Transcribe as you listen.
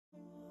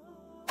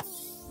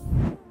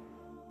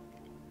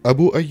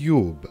Abu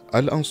Ayyub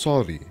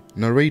al-Ansari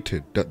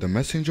narrated that the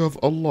Messenger of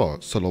Allah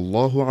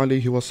sallallahu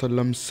alaihi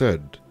wasallam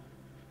said,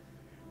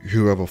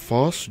 "Whoever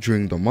fasts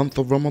during the month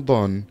of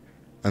Ramadan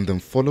and then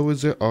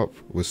follows it up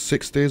with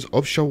 6 days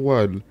of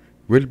Shawwal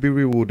will be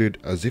rewarded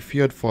as if he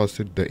had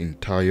fasted the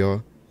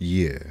entire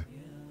year."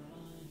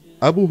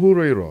 Abu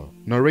Hurairah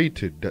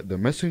narrated that the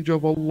Messenger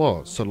of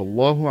Allah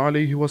sallallahu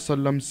alaihi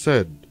wasallam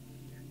said,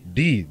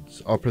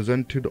 "Deeds are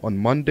presented on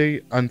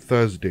Monday and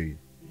Thursday,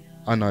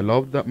 and I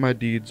love that my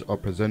deeds are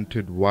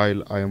presented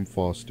while I am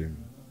fasting."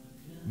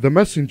 The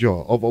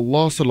Messenger of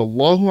Allah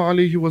sallallahu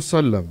alaihi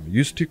wasallam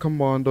used to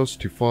command us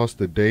to fast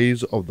the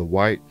days of the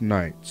white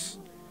nights,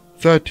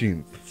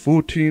 13th,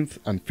 14th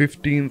and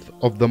 15th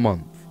of the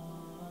month.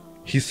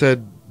 He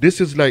said, "This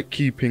is like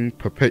keeping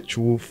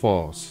perpetual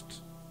fast."